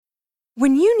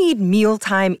When you need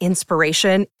mealtime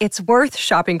inspiration, it's worth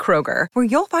shopping Kroger, where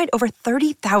you'll find over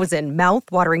 30,000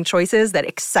 mouth-watering choices that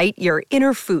excite your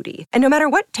inner foodie. And no matter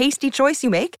what tasty choice you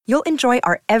make, you'll enjoy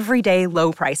our everyday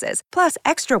low prices, plus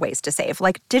extra ways to save,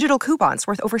 like digital coupons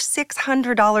worth over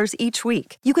 $600 each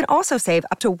week. You can also save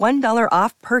up to $1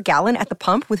 off per gallon at the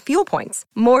pump with fuel points.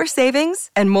 More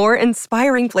savings and more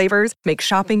inspiring flavors make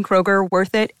shopping Kroger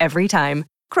worth it every time.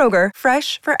 Kroger,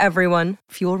 fresh for everyone.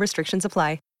 Fuel restrictions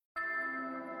apply.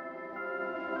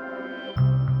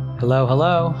 Hello,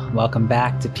 hello. Welcome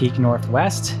back to Peak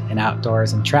Northwest, an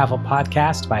outdoors and travel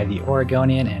podcast by the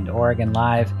Oregonian and Oregon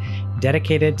Live,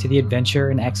 dedicated to the adventure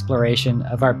and exploration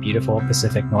of our beautiful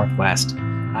Pacific Northwest.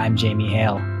 I'm Jamie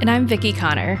Hale. And I'm Vicki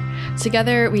Connor.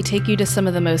 Together, we take you to some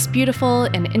of the most beautiful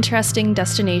and interesting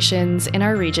destinations in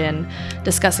our region,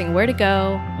 discussing where to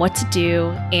go, what to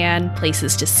do, and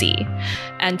places to see.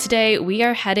 And today, we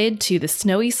are headed to the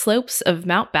snowy slopes of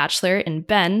Mount Bachelor in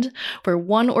Bend, where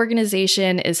one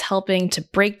organization is helping to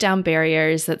break down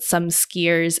barriers that some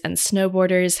skiers and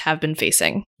snowboarders have been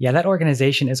facing. Yeah, that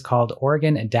organization is called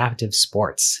Oregon Adaptive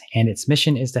Sports, and its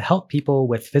mission is to help people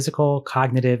with physical,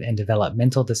 cognitive, and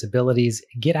developmental disabilities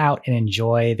get out and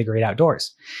enjoy the great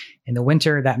outdoors. In the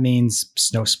winter, that means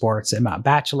snow sports at Mount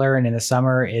Bachelor, and in the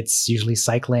summer, it's usually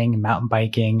cycling, mountain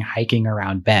biking, hiking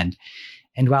around Bend.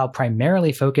 And while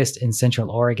primarily focused in Central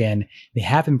Oregon, they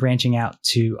have been branching out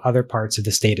to other parts of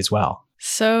the state as well.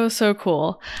 So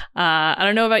cool. I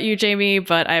don't know about you, Jamie,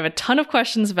 but I have a ton of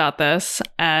questions about this.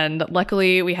 And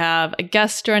luckily, we have a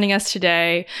guest joining us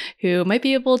today who might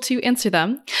be able to answer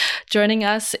them. Joining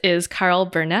us is Carl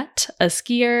Burnett, a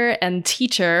skier and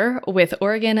teacher with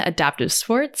Oregon Adaptive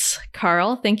Sports.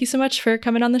 Carl, thank you so much for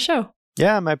coming on the show.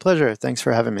 Yeah, my pleasure. Thanks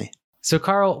for having me. So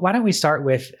Carl, why don't we start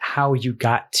with how you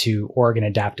got to Oregon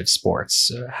Adaptive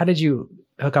Sports? How did you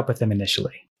hook up with them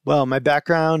initially? Well, my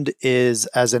background is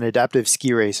as an adaptive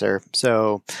ski racer.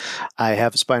 So I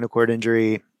have a spinal cord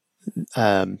injury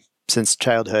since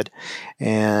childhood,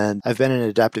 and I've been an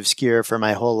adaptive skier for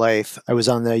my whole life. I was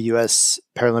on the U.S.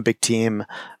 Paralympic team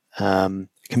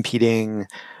competing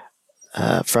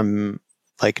from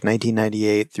like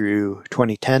 1998 through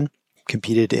 2010.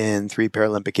 Competed in 3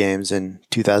 Paralympic Games in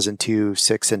 2002,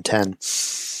 6, and 10.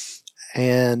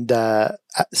 And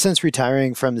since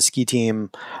retiring from the ski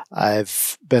team,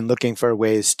 I've been looking for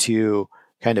ways to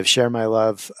kind of share my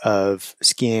love of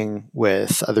skiing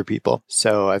with other people.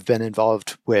 So I've been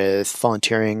involved with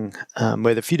volunteering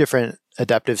with a few different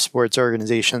adaptive sports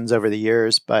organizations over the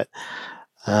years, but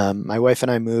my wife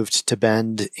and I moved to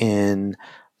Bend in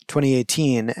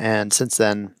 2018, and since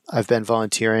then I've been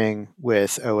volunteering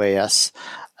with OAS,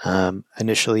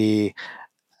 initially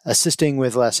assisting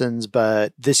with lessons,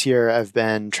 but this year I've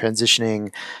been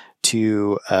transitioning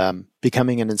to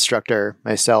becoming an instructor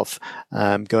myself,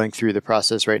 going through the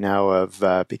process right now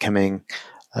of becoming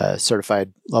a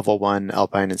certified level 1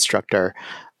 alpine instructor,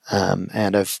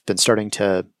 and I've been starting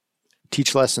to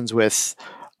teach lessons with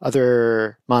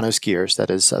other monoskiers, that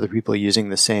is, other people using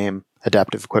the same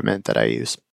adaptive equipment that I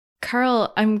use.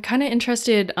 Carl, I'm kind of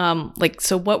interested,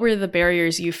 so what were the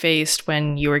barriers you faced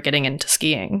when you were getting into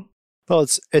skiing? Well,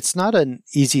 it's not an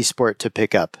easy sport to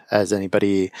pick up, as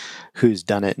anybody who's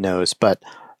done it knows, but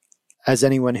as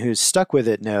anyone who's stuck with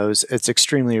it knows, it's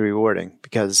extremely rewarding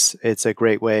because it's a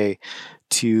great way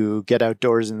to get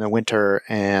outdoors in the winter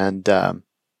and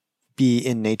be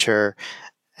in nature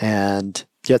and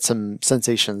get some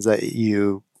sensations that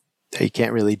you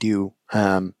can't really do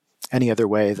any other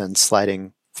way than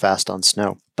sliding fast on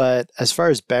snow. But as far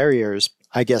as barriers,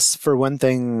 I guess for one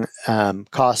thing,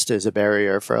 cost is a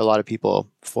barrier for a lot of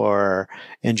people for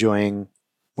enjoying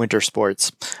winter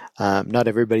sports. Not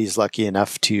everybody's lucky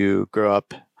enough to grow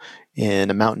up in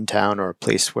a mountain town or a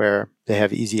place where they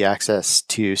have easy access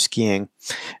to skiing.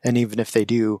 And even if they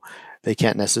do, they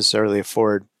can't necessarily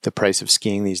afford the price of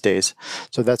skiing these days.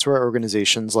 So that's where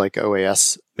organizations like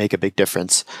OAS make a big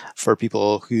difference for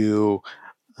people who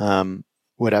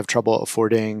would have trouble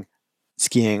affording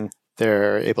skiing.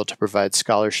 They're able to provide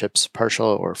scholarships, partial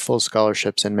or full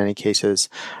scholarships in many cases,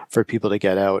 for people to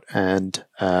get out and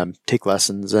take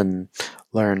lessons and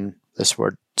learn the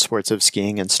sports of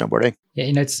skiing and snowboarding.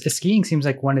 Yeah, skiing seems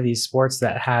like one of these sports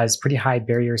that has pretty high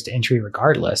barriers to entry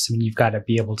regardless. I mean, you've got to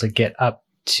be able to get up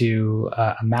to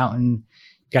a mountain,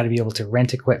 you've got to be able to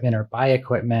rent equipment or buy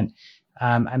equipment.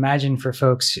 I imagine for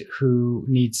folks who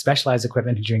need specialized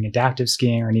equipment who are doing adaptive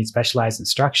skiing or need specialized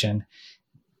instruction,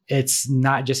 it's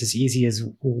not just as easy as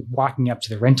walking up to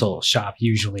the rental shop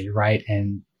usually, right?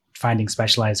 And finding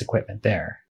specialized equipment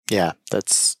there. Yeah,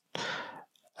 that's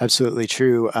absolutely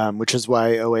true, which is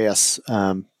why OAS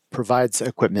provides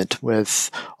equipment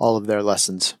with all of their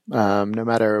lessons, no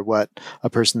matter what a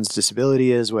person's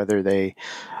disability is, whether they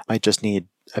might just need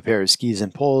a pair of skis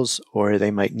and poles, or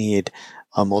they might need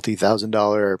a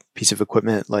multi-$1,000 piece of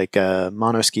equipment like a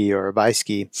monoski or a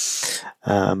biski.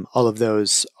 All of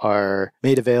those are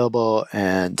made available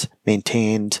and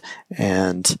maintained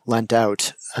and lent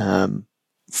out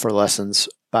for lessons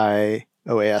by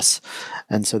OAS.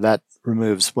 And so that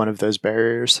removes one of those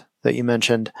barriers that you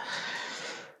mentioned.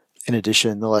 In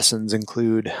addition, the lessons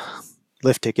include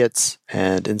lift tickets,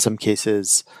 and in some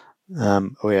cases,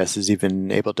 OAS is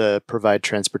even able to provide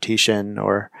transportation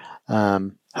or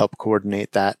help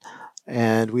coordinate that.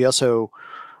 And we also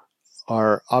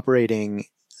are operating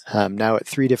now at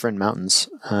 3 different mountains,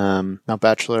 Mount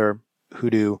Bachelor,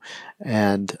 Hoodoo,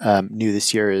 and new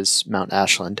this year is Mount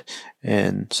Ashland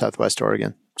in Southwest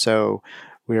Oregon. So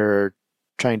we're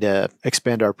trying to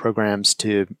expand our programs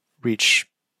to reach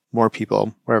more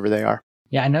people wherever they are.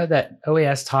 Yeah, I know that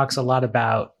OAS talks a lot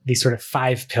about these sort of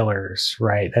 5 pillars,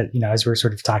 right? That, as we're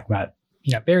sort of talking about,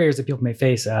 barriers that people may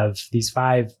face, of these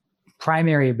 5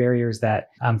 primary barriers that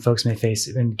folks may face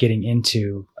in getting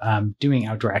into doing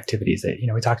outdoor activities. That,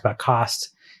 we talked about cost,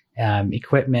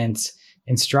 equipment,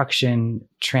 instruction,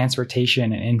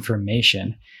 transportation, and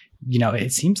information.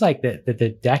 It seems like that the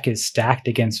deck is stacked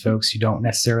against folks who don't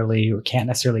necessarily or can't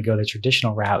necessarily go the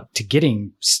traditional route to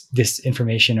getting this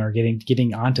information or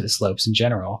getting onto the slopes in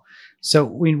general. So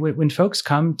when folks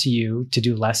come to you to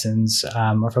do lessons,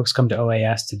 or folks come to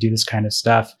OAS to do this kind of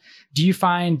stuff, do you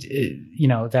find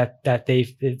that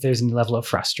there's a level of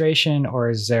frustration, or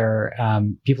is there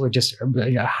people are just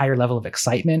a higher level of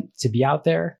excitement to be out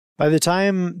there? By the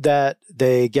time that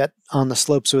they get on the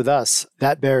slopes with us,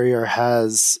 that barrier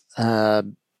has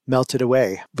melted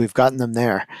away. We've gotten them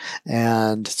there.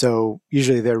 And so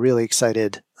usually they're really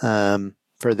excited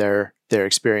for their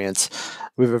experience.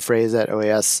 We have a phrase at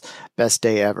OAS, best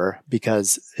day ever,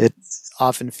 because it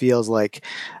often feels like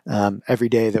every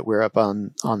day that we're up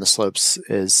on the slopes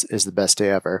is the best day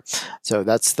ever. So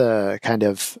that's the kind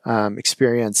of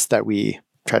experience that we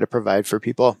try to provide for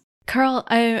people. Carl,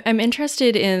 I'm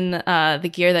interested in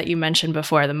the gear that you mentioned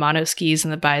before, the mono skis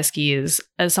and the bi skis.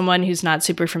 As someone who's not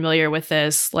super familiar with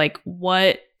this, like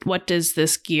what does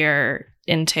this gear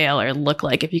entail or look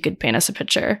like, if you could paint us a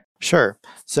picture? Sure.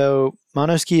 So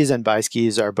mono skis and bi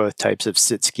skis are both types of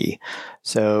sit ski.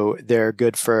 So they're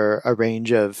good for a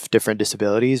range of different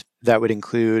disabilities. That would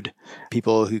include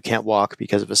people who can't walk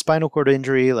because of a spinal cord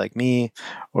injury like me,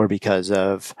 or because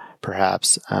of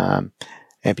perhaps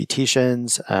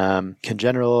amputations,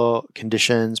 congenital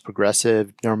conditions,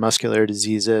 progressive neuromuscular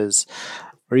diseases,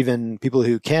 or even people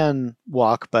who can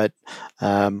walk but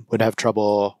would have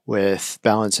trouble with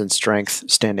balance and strength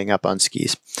standing up on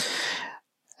skis.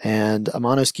 And a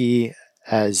monoski,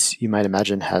 as you might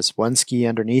imagine, has 1 ski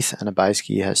underneath, and a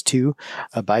biski has 2.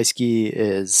 A biski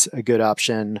is a good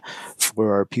option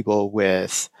for people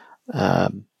with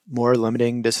more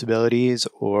limiting disabilities,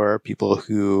 or people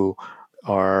who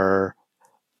are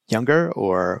younger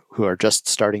or who are just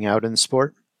starting out in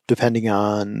sport. Depending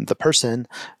on the person,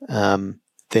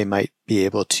 they might be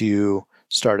able to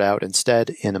start out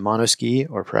instead in a monoski,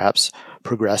 or perhaps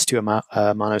progress to a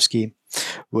monoski,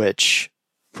 which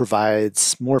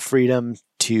provides more freedom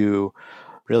to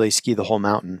really ski the whole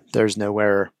mountain. There's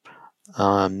nowhere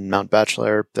on Mount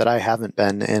Bachelor that I haven't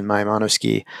been in my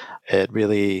monoski. It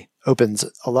really opens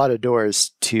a lot of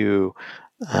doors to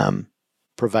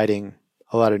providing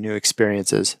a lot of new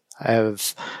experiences. I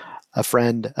have a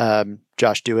friend,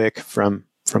 Josh Dewick from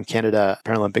Canada,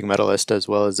 Paralympic medalist, as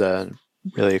well as a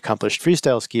really accomplished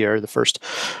freestyle skier, the first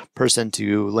person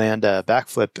to land a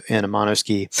backflip in a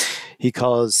monoski. He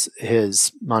calls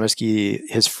his monoski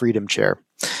his freedom chair,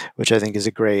 which I think is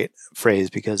a great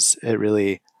phrase, because it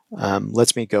really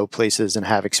lets me go places and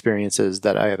have experiences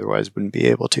that I otherwise wouldn't be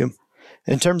able to.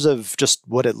 In terms of just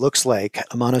what it looks like,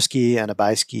 a monoski and a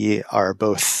biski are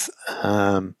both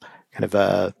kind of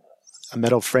a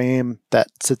metal frame that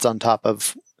sits on top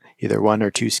of either 1 or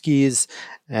 2 skis,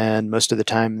 and most of the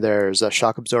time there's a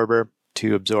shock absorber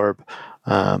to absorb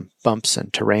bumps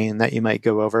and terrain that you might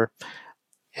go over.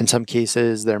 In some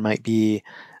cases, there might be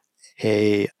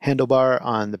a handlebar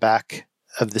on the back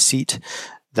of the seat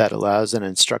that allows an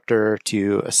instructor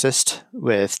to assist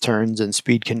with turns and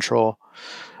speed control,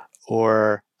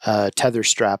 or a tether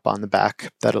strap on the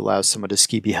back that allows someone to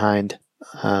ski behind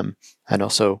and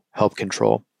also help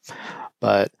control.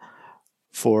 But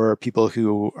for people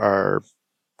who are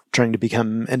trying to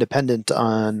become independent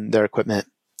on their equipment,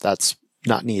 that's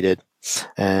not needed,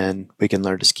 and we can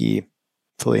learn to ski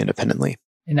fully independently.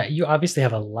 And you obviously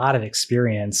have a lot of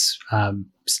experience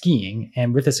skiing,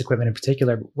 and with this equipment in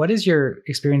particular. What has your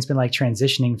experience been like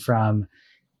transitioning from,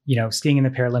 skiing in the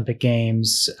Paralympic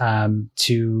Games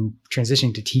to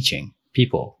transitioning to teaching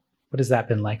people? What has that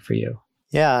been like for you?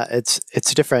 Yeah, it's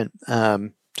different.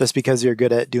 Just because you're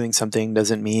good at doing something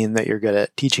doesn't mean that you're good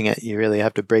at teaching it. You really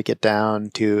have to break it down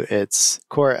to its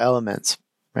core elements,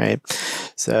 right?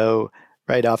 So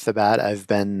right off the bat, I've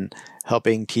been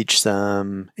helping teach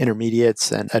some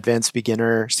intermediates and advanced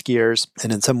beginner skiers.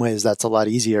 And in some ways, that's a lot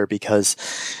easier because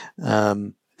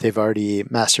they've already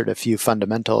mastered a few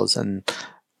fundamentals, and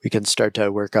we can start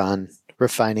to work on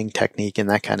refining technique and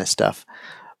that kind of stuff.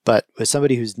 But with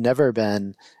somebody who's never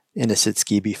been in a sit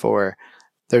ski before,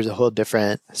 there's a whole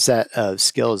different set of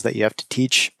skills that you have to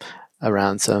teach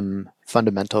around some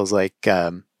fundamentals like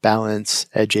balance,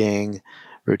 edging,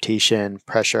 rotation,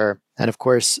 pressure. And of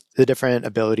course, the different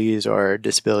abilities or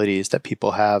disabilities that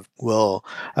people have will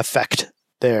affect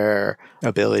their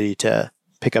ability to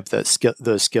pick up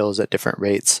those skills at different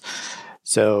rates.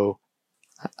 So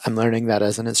I'm learning that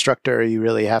as an instructor, you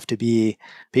really have to be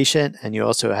patient, and you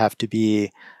also have to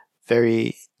be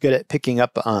very good at picking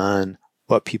up on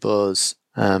what people's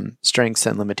strengths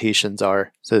and limitations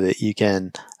are so that you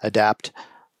can adapt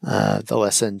the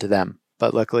lesson to them.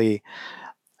 But luckily,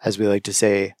 as we like to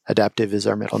say, adaptive is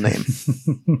our middle name.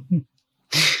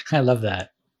 I love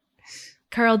that.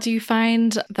 Carl, do you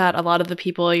find that a lot of the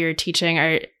people you're teaching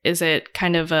is it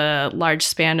kind of a large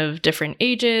span of different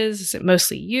ages? Is it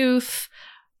mostly youth?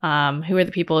 Who are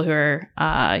the people who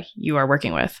you are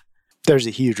working with? There's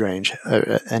a huge range,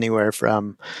 anywhere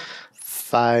from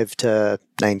 5 to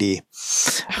 90.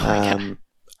 I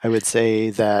would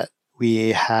say that we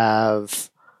have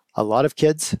a lot of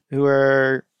kids who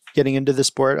are getting into the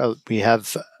sport. We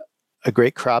have a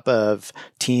great crop of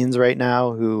teens right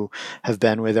now who have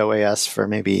been with OAS for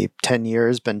maybe 10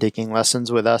 years, been taking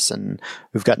lessons with us, and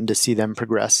we've gotten to see them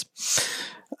progress.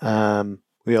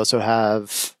 We also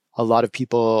have a lot of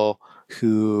people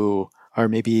who are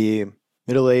maybe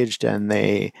middle-aged and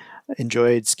they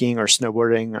enjoyed skiing or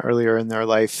snowboarding earlier in their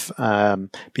life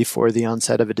before the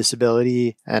onset of a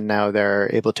disability, and now they're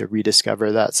able to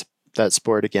rediscover that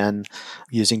sport again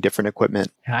using different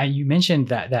equipment. You mentioned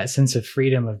that sense of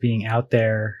freedom of being out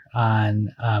there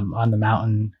on the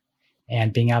mountain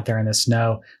and being out there in the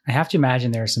snow. I have to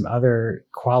imagine there are some other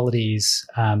qualities,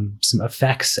 some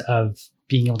effects of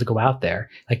being able to go out there.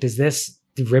 Like, does this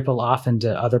ripple off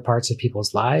into other parts of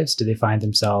people's lives? Do they find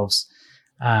themselves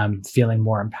feeling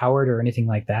more empowered or anything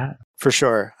like that? For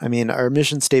sure. I mean, our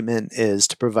mission statement is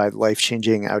to provide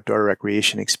life-changing outdoor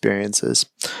recreation experiences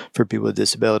for people with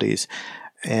disabilities.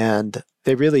 And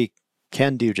they really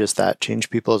can do just that,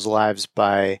 change people's lives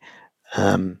by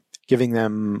giving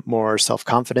them more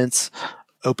self-confidence,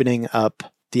 opening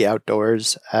up the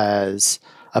outdoors as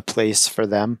a place for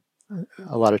them.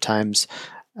 A lot of times,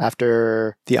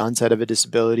 after the onset of a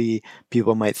disability,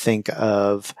 people might think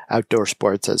of outdoor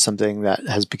sports as something that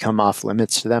has become off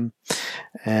limits to them.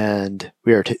 And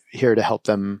we are here to help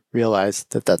them realize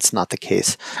that that's not the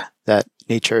case, that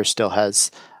nature still has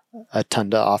a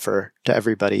ton to offer to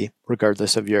everybody,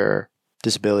 regardless of your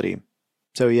disability.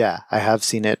 So yeah, I have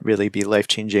seen it really be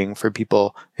life-changing for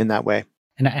people in that way.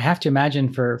 And I have to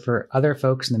imagine for other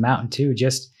folks in the mountain too,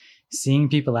 just seeing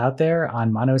people out there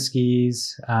on mono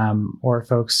skis, or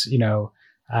folks,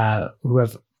 who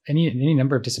have any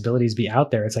number of disabilities be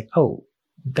out there. It's like, oh,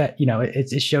 that,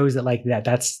 it shows that like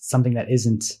that's something that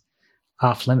isn't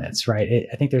off limits, right?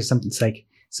 I think there's something like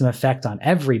some effect on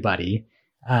everybody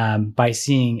by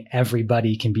seeing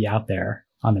everybody can be out there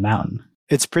on the mountain.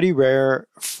 It's pretty rare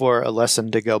for a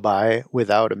lesson to go by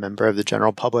without a member of the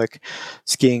general public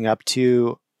skiing up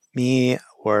to me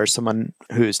or someone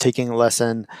who's taking a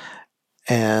lesson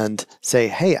and say,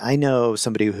 hey, I know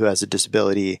somebody who has a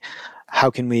disability. How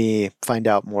can we find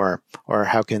out more? Or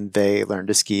how can they learn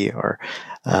to ski? Or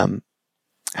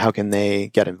how can they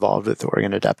get involved with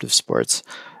Oregon Adaptive Sports?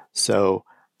 So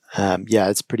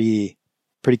it's pretty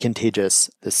contagious,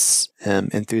 this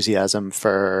enthusiasm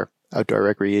for outdoor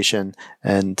recreation.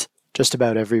 And just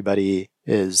about everybody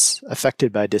is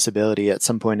affected by disability at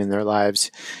some point in their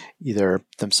lives, either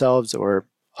themselves or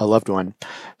a loved one.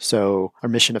 So our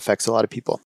mission affects a lot of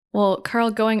people. Well,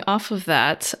 Carl, going off of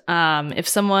that, if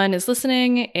someone is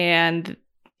listening and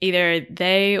either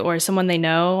they or someone they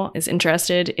know is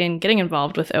interested in getting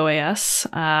involved with OAS,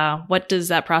 what does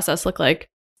that process look like?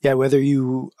 Yeah, whether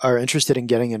you are interested in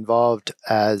getting involved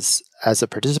as a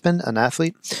participant, an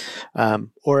athlete,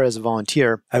 or as a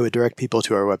volunteer, I would direct people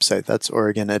to our website. That's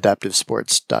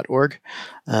OregonAdaptiveSports.org.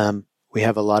 We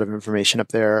have a lot of information up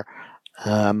there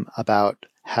about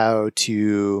how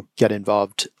to get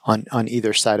involved on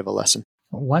either side of a lesson.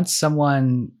 Once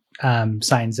someone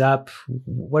signs up,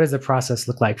 what does the process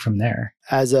look like from there?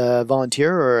 As a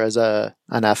volunteer or as an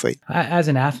athlete? As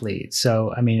an athlete.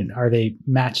 So, I mean, are they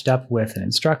matched up with an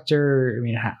instructor? I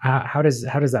mean, how does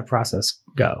that process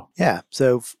go? Yeah.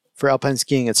 So for alpine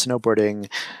skiing and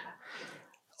snowboarding,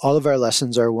 all of our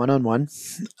lessons are one-on-one.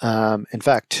 In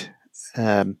fact,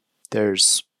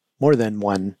 there's more than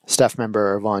one staff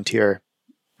member or volunteer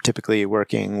typically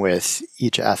working with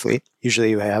each athlete.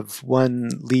 Usually we have one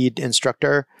lead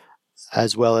instructor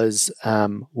as well as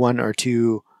one or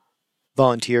two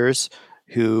volunteers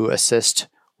who assist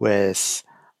with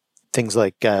things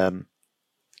like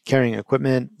carrying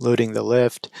equipment, loading the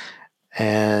lift,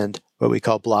 and what we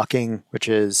call blocking, which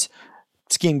is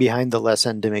skiing behind the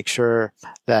lesson to make sure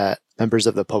that members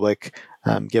of the public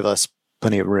give us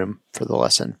plenty of room for the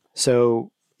lesson.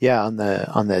 So yeah, on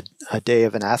the day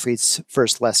of an athlete's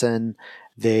first lesson,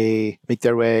 they make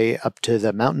their way up to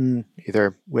the mountain,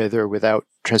 either with or without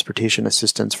transportation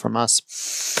assistance from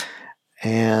us.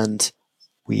 And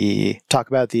we talk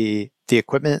about the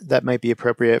equipment that might be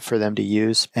appropriate for them to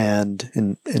use, and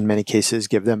in many cases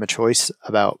give them a choice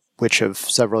about which of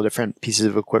several different pieces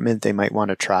of equipment they might want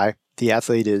to try. The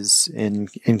athlete is in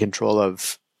control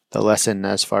of the lesson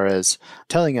as far as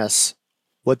telling us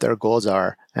what their goals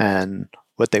are and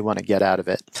what they want to get out of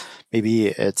it. Maybe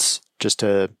it's just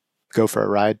to go for a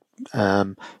ride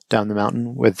down the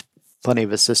mountain with plenty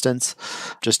of assistance,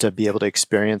 just to be able to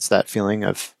experience that feeling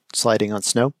of sliding on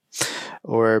snow.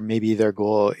 Or maybe their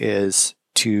goal is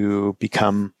to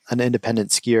become an independent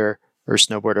skier or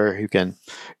snowboarder who can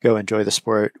go enjoy the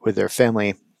sport with their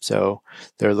family. So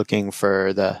they're looking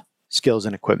for the skills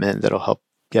and equipment that'll help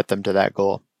get them to that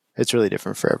goal. It's really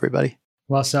different for everybody.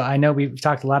 Well, so I know we've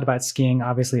talked a lot about skiing.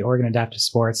 Obviously, Oregon Adaptive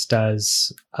Sports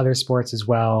does other sports as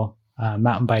well,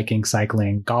 mountain biking,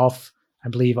 cycling, golf, I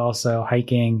believe also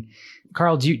hiking.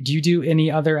 Carl, do you do any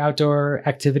other outdoor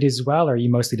activities as well, or are you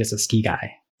mostly just a ski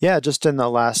guy? Yeah, just in the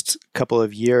last couple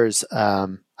of years,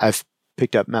 I've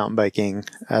picked up mountain biking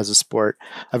as a sport.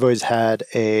 I've always had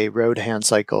a road hand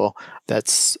cycle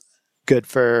that's good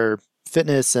for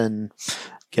fitness and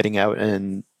getting out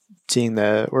and seeing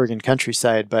the Oregon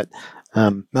countryside, but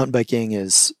mountain biking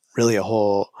is really a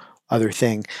whole other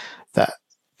thing that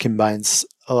combines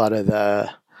a lot of the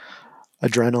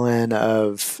adrenaline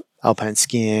of alpine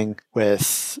skiing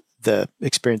with the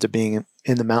experience of being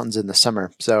in the mountains in the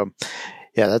summer. So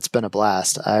yeah, that's been a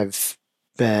blast. I've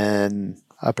been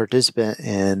a participant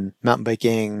in mountain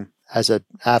biking as an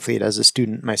athlete, as a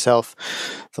student myself,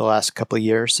 the last couple of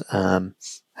years. And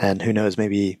who knows,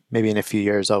 maybe in a few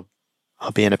years, I'll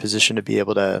be in a position to be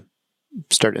able to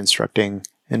start instructing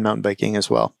in mountain biking as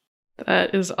well.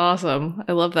 That is awesome.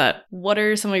 I love that. What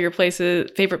are some of your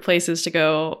favorite places to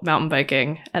go mountain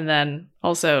biking and then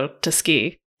also to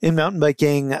ski? In mountain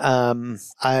biking,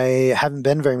 I haven't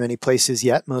been very many places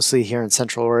yet, mostly here in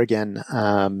Central Oregon.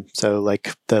 So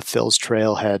like the Phil's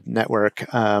Trailhead Network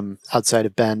outside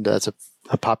of Bend, that's a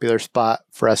popular spot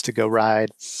for us to go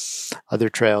ride. Other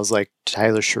trails like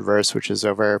Tyler's Traverse, which is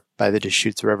over by the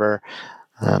Deschutes River.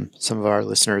 Some of our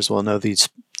listeners will know these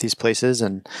places,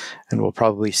 and we'll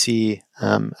probably see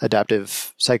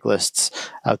adaptive cyclists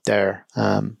out there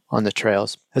on the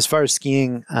trails. As far as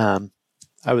skiing, I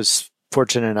was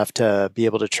fortunate enough to be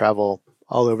able to travel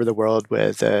all over the world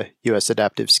with the U.S.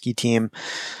 Adaptive Ski Team.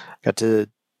 Got to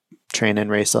train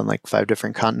and race on like 5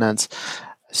 different continents.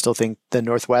 I still think the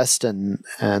Northwest and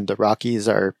the Rockies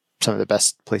are some of the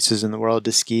best places in the world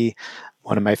to ski.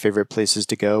 One of my favorite places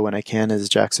to go when I can is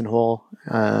Jackson Hole.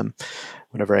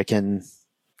 Whenever I can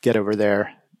get over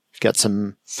there, got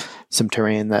some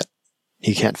terrain that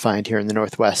you can't find here in the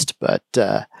Northwest. But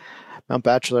Mount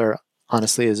Bachelor,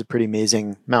 honestly, is a pretty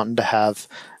amazing mountain to have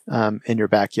in your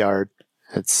backyard.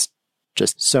 It's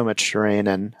just so much terrain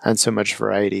and so much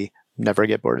variety. Never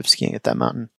get bored of skiing at that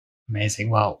mountain.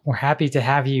 Amazing. Well, we're happy to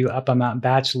have you up on Mount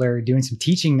Bachelor doing some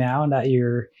teaching now that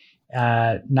you're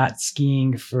not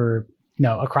skiing for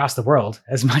across the world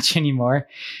as much anymore.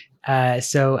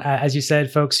 So as you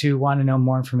said, folks who want to know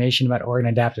more information about Oregon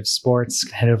Adaptive Sports,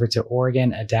 head over to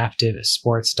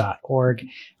OregonAdaptiveSports.org. You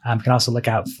can also look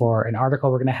out for an article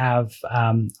we're going to have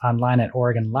online at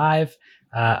Oregon Live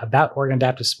about Oregon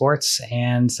Adaptive Sports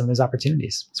and some of those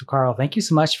opportunities. So Carl, thank you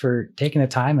so much for taking the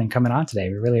time and coming on today.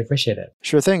 We really appreciate it.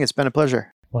 Sure thing. It's been a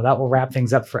pleasure. Well, that will wrap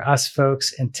things up for us,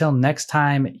 folks. Until next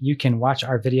time, you can watch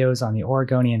our videos on the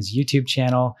Oregonians YouTube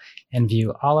channel and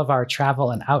view all of our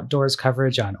travel and outdoors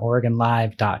coverage on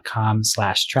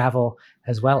OregonLive.com/travel,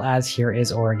 as well as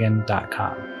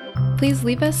HereIsOregon.com. Please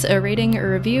leave us a rating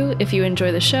or review if you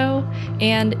enjoy the show,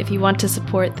 and if you want to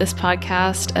support this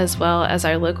podcast as well as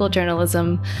our local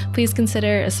journalism, please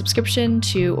consider a subscription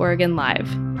to Oregon Live.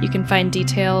 You can find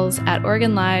details at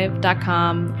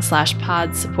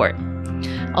oregonlive.com/pod support.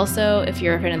 Also, if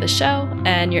you're a fan of the show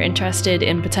and you're interested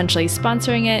in potentially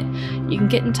sponsoring it, you can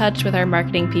get in touch with our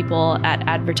marketing people at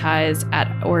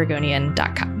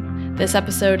advertise@oregonian.com. This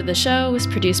episode of the show was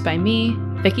produced by me,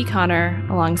 Vicki Connor,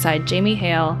 alongside Jamie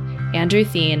Hale, Andrew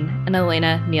Thien, and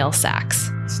Elena Neal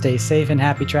Sachs. Stay safe and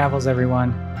happy travels,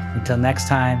 everyone. Until next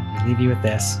time, we leave you with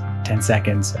this 10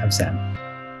 seconds of Zen.